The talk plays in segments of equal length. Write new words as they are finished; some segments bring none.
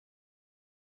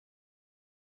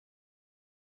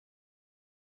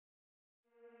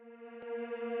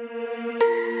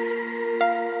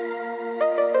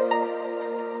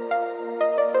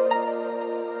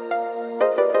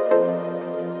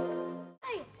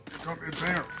Hi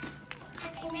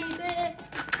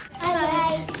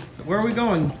guys. Where are we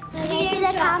going? To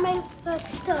the comic book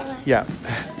store. Yeah.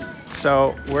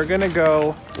 So we're gonna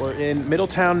go. We're in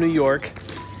Middletown, New York,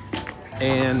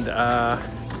 and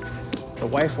the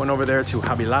wife went over there to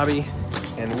Hobby Lobby,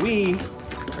 and we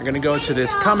are gonna go to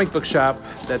this comic book shop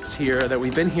that's here. That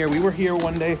we've been here. We were here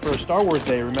one day for Star Wars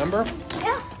Day. Remember?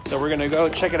 Yeah. So we're gonna go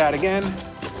check it out again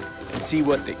and see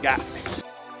what they got.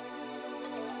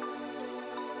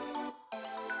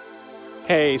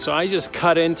 Hey, so I just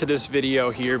cut into this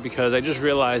video here because I just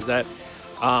realized that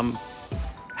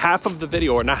half of the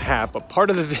video, or not half, but part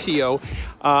of the video,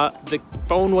 the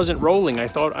phone wasn't rolling. I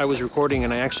thought I was recording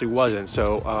and I actually wasn't.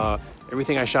 So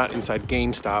everything I shot inside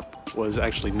GameStop was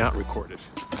actually not recorded.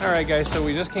 All right, guys, so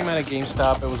we just came out of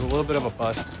GameStop. It was a little bit of a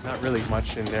bust, not really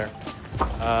much in there.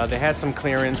 They had some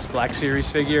clearance Black Series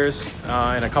figures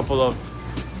and a couple of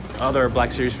other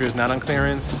Black Series figures not on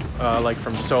clearance, like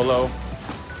from Solo.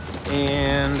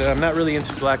 And I'm not really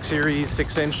into Black Series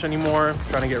 6-inch anymore. I'm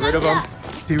trying to get rid of them.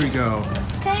 Here we go.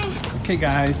 Okay. Okay,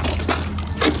 guys.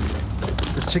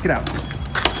 Let's check it out.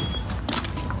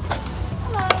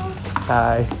 Hello.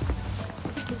 Hi.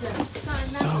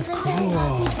 So cool.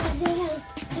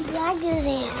 Black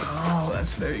Shazam. Oh,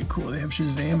 that's very cool. They have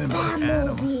Shazam and Black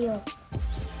Adam.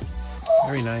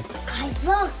 Very nice. Guys,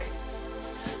 look.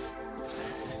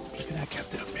 Look at that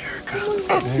Captain America.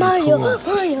 Very Mario.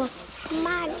 cool.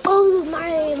 Mario. Oh,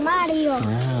 Mario.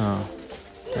 Wow.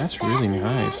 That's really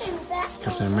nice.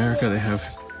 Captain America, they have,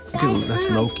 look at, that's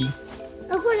Loki.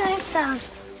 Look what I found.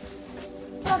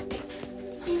 Look.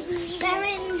 They're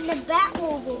in the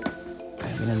Batmobile.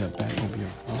 Batman in the Batmobile.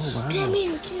 Oh, wow.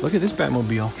 Batman too. Look at this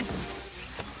Batmobile.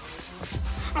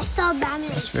 I saw Batman.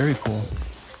 That's very cool.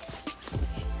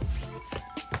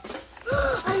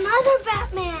 Another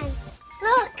Batman.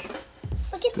 Look.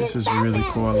 Look at this This is Batman. really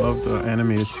cool. I love the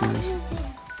animated series.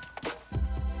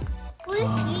 What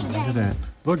is he Look at that.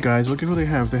 Look, guys, look at who they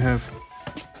have. They have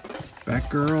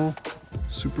Batgirl,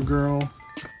 Supergirl,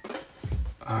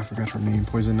 I forgot her name,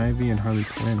 Poison Ivy, and Harley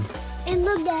Quinn. And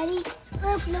look, Daddy.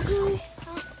 Look who.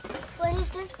 What is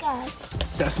this guy?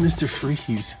 That's Mr.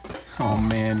 Freeze. Oh,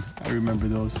 man. I remember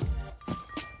those.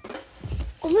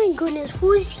 Oh, my goodness.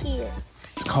 Who's here?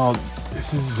 It's called,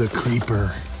 this is the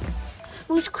Creeper.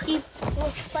 Who's Creep?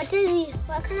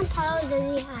 What kind of power does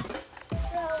he have?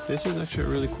 This is actually a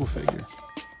really cool figure.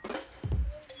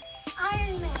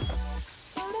 Iron Man.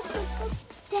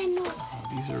 Oh,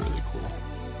 these are really cool.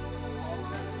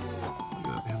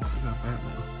 Look at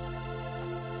Batman.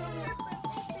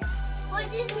 What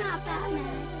is not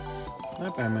Batman?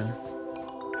 Not Batman.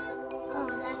 Oh,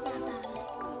 that's not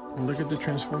Batman. And look at the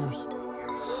Transformers.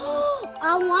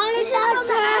 I wanted that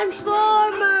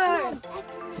Transformer.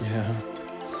 Yeah.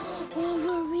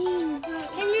 Wolverine.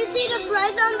 Can you see the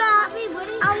price on that?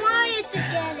 I wanted to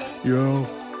get it. Yo,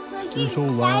 Like, you're so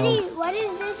loud. Daddy, what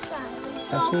is this guy?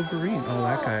 That's Wolverine. Oh,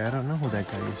 that guy. I don't know who that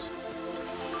guy is.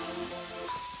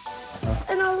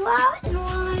 And a lot.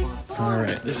 All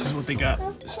right, this is what they got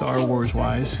Star Wars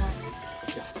wise.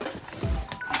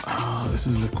 Oh, this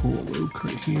is a cool Luke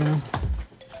right here.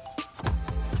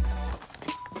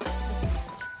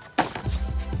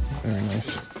 Very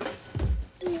nice.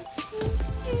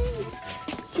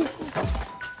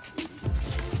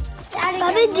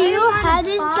 Bobby, do you have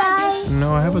this guy?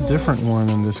 No, I have a different one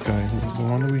than this guy. The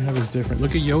one that we have is different.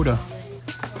 Look at Yoda.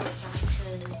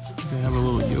 They have a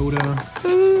little Yoda.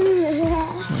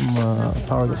 Some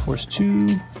Power of the Force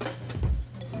 2.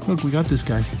 Look, we got this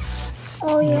guy.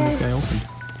 Oh, Yeah, yeah. this guy opened.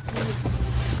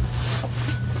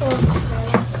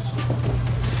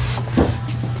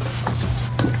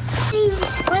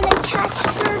 When they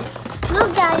captured,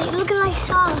 look, Daddy, look at my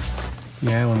song.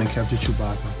 Yeah, when they captured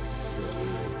Chewbacca.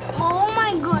 Oh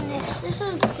my goodness, this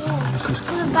is cool. This is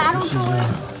cool. The battle This is, toy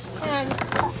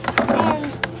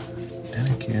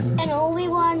Anakin. and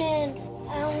Obi-Wan and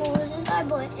I don't know who's this guy,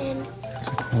 but That's a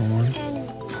cool one. and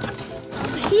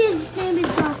his name is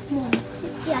Darth Maul.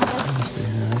 Yeah. What they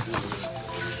have.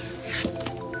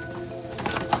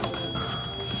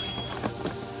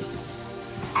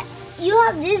 You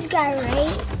have this guy,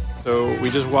 right? So we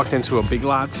just walked into a Big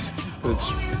Lots.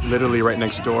 It's literally right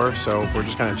next door, so we're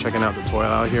just kind of checking out the toy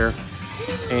out here.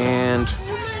 And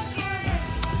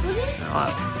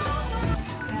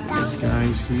this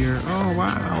guy's here. Oh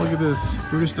wow, look at this.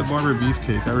 Brutus the Barber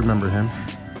Beefcake. I remember him.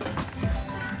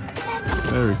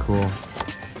 Very cool.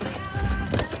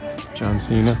 John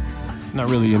Cena. Not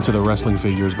really into the wrestling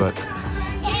figures, but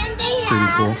And they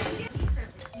pretty cool.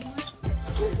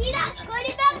 You see that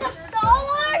goodie bag of Star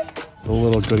Wars? The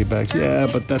little goodie bags. Yeah,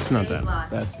 but that's not that.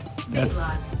 That's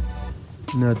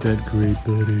not that great,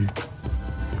 buddy.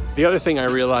 The other thing I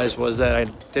realized was that I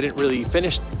didn't really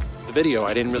finish the video.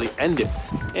 I didn't really end it,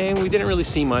 and we didn't really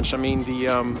see much. I mean,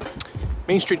 the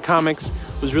Main Street Comics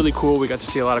was really cool. We got to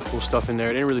see a lot of cool stuff in there.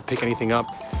 I didn't really pick anything up,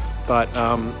 but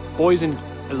boys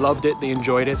loved it. They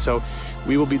enjoyed it. So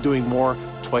we will be doing more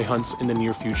toy hunts in the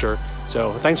near future.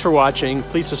 So thanks for watching.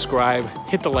 Please subscribe,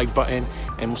 hit the like button,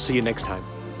 and we'll see you next time.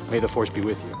 May the force be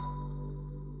with you.